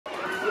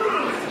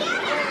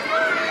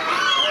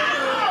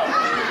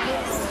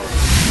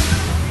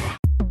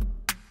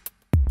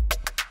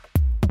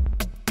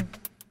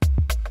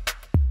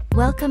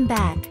Welcome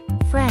back,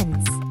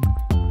 friends.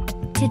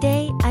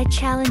 Today, I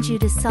challenge you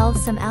to solve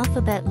some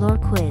alphabet lore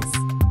quiz.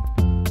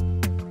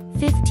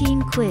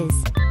 15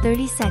 quiz,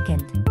 30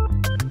 second.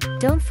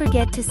 Don't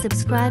forget to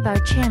subscribe our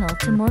channel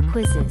to more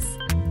quizzes.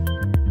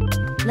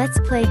 Let's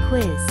play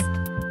quiz.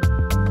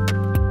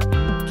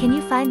 Can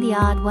you find the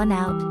odd one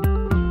out?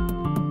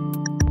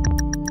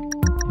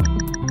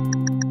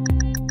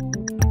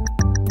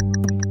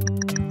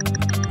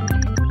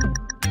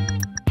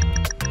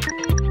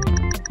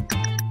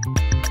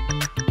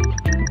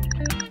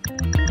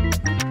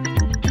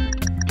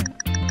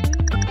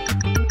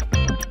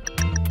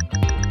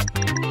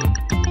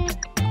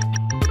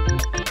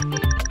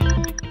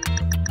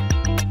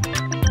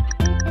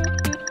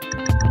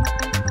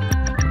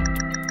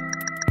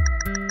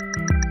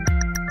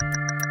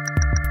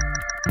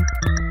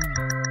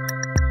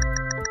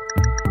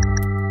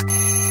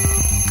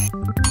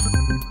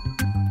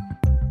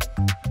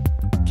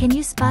 Can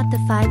you spot the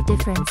 5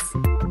 difference?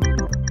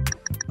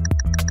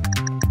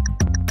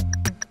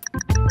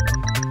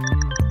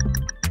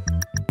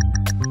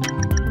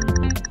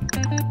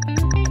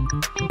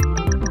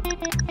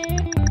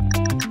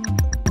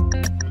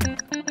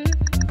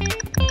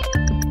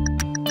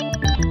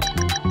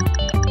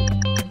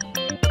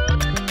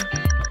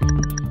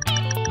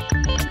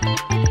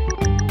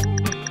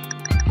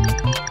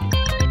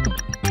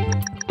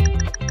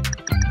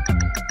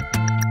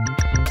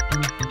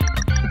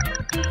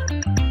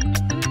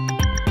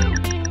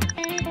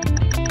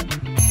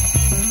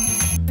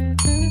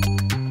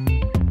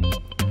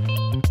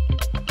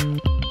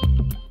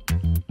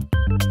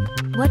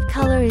 What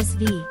color is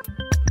V?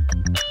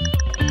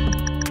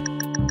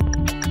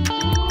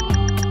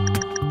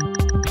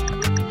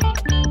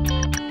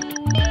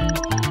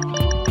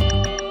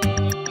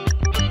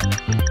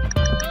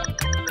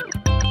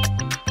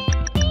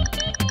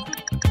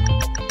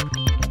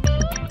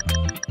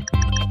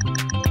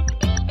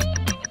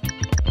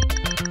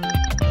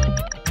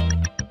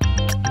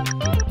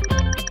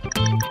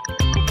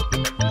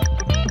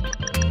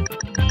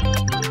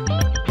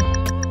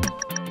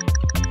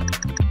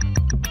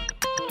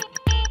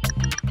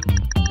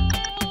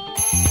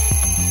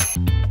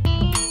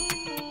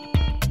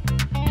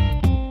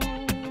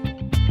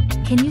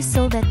 Can you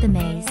solve at the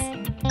maze?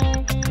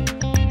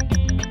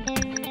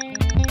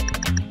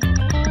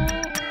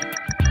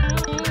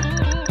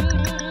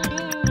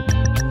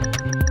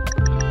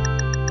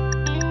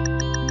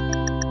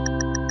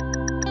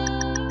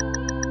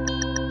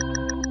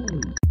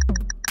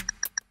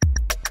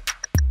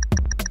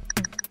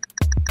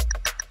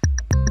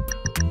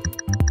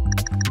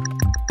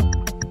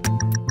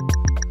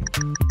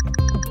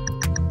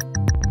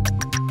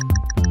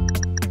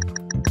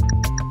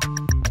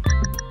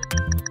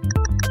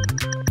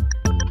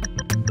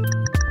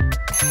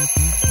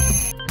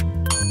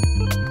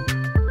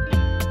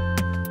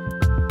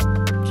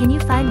 Can you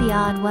find the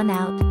odd one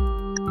out?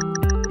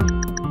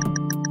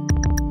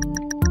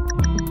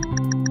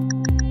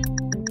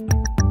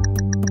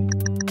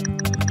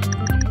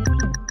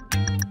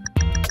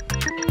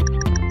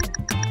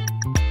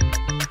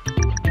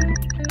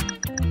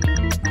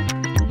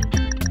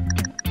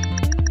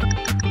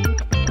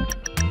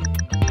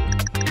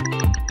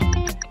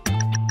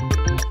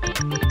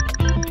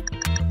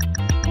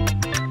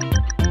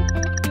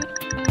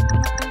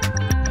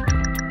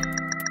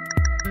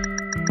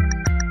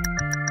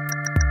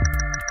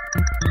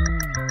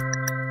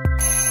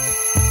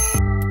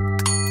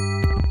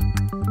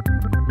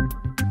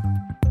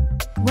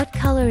 What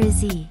color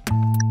is E?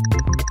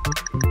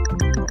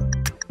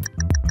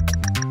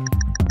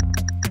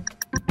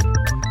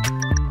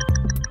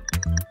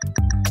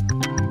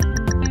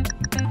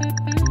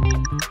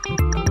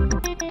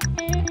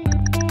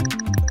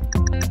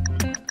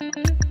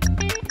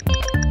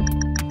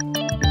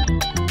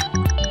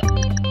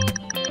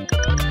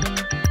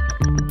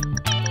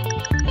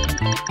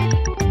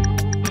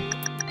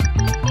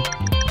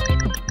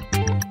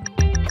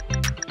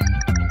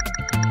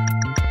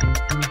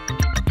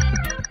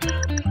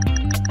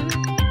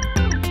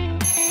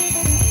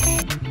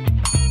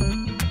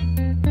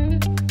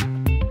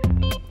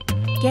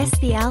 Guess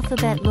the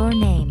alphabet lore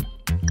name.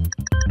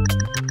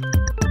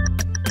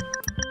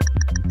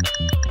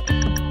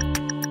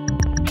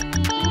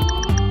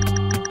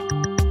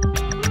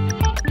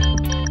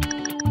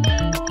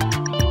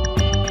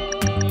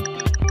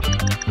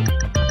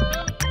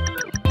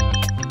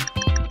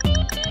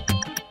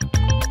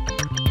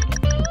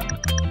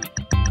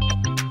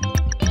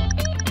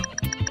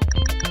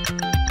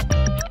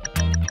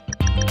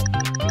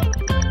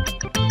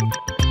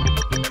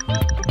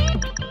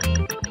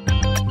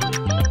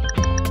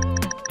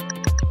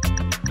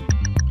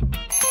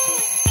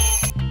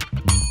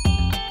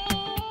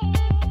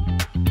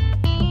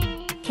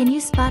 Can you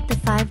spot the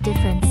 5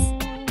 difference?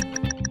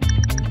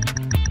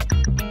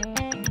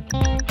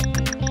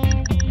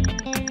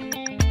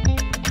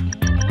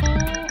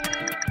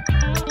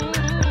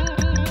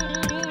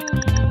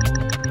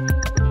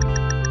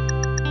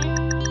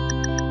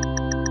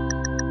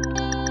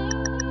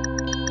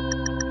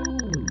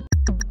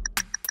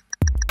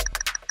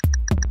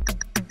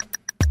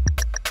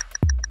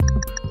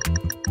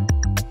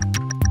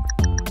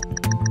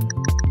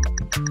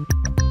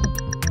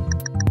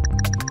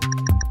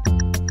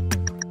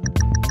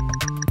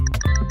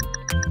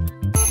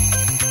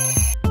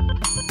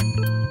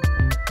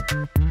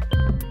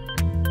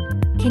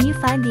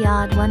 find the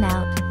odd one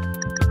out?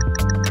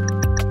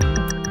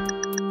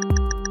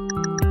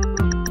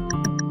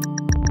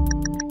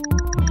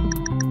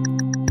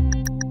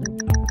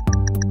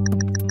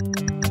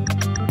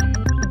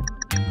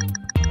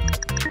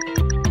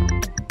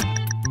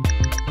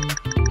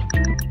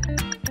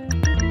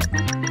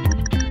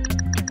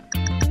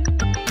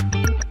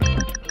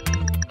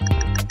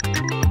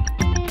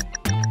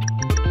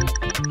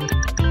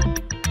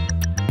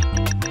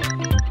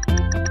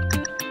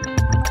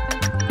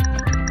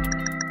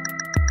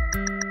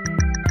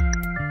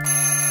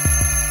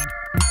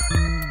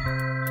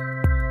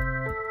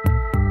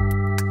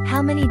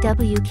 How many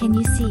W can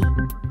you see?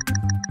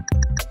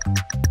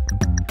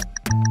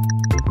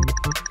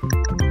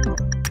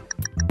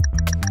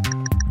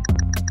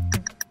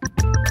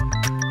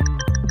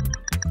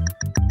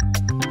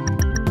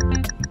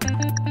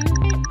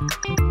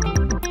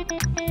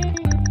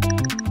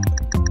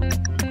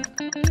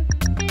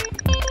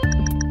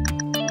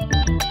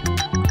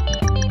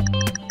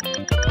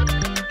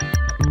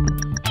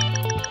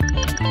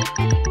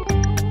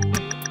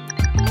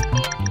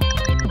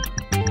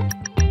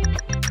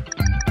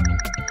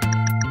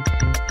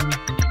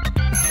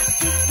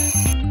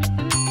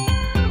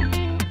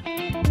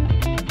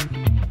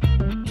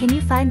 Can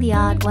you find the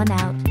odd one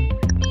out?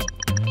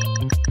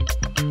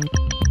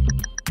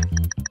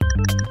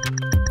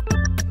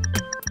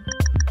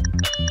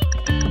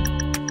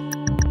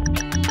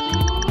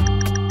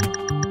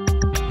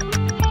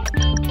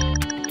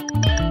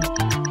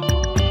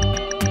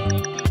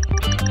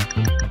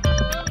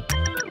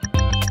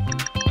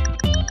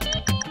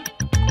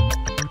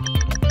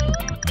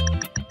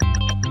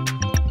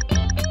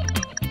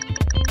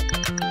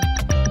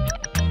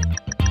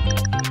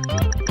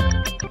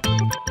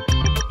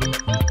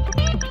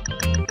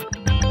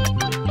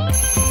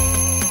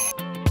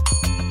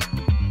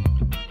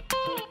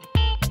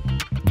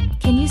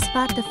 Can you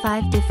spot the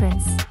 5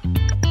 difference?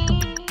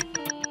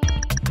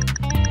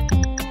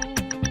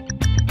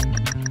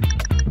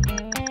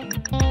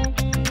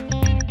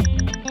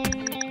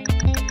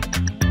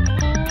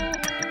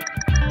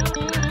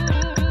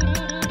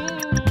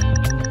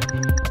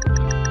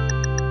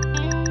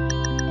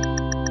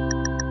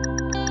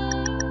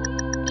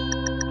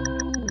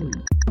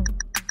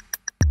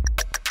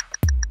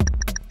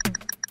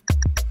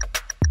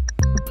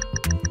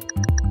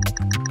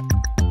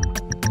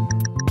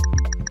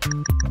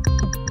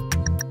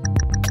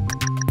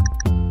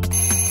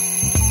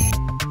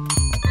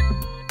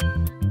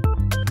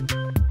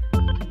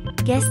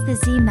 Guess the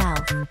Z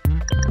mouth.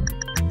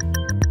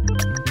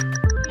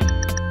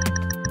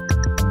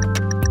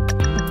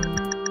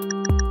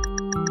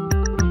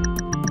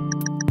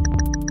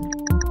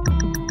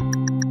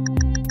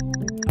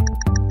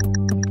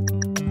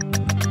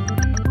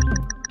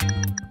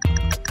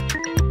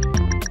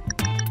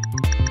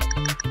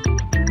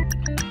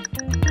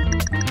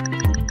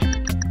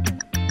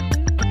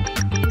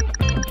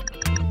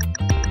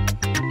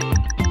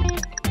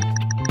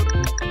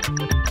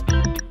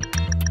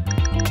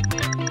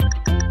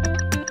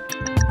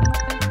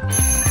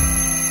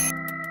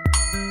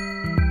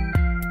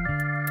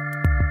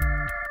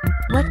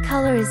 What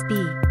color is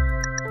B?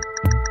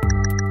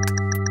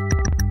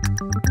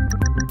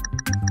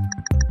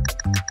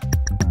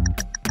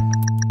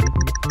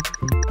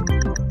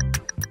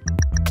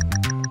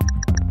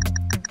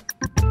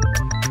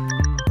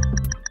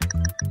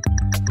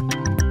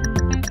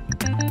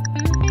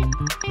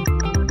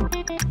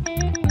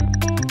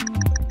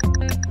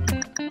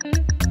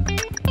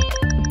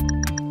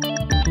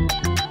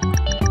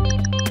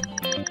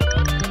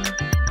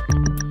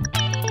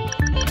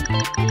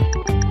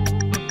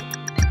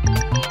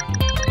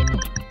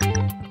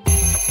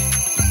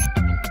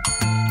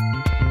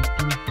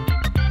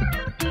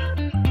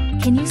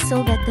 Can you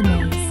solve at the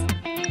maze?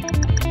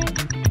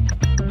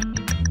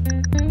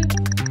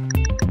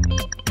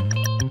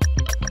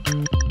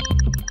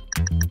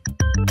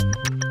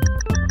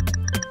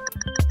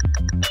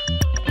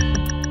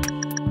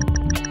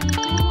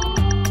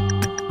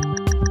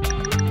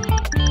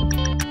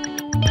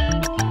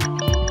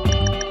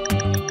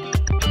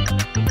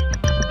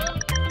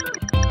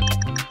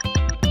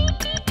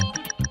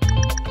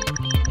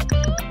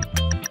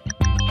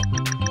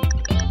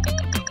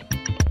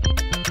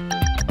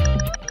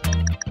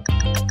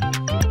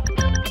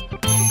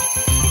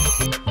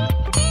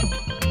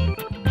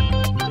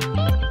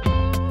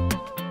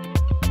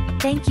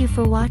 Thank you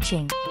for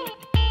watching.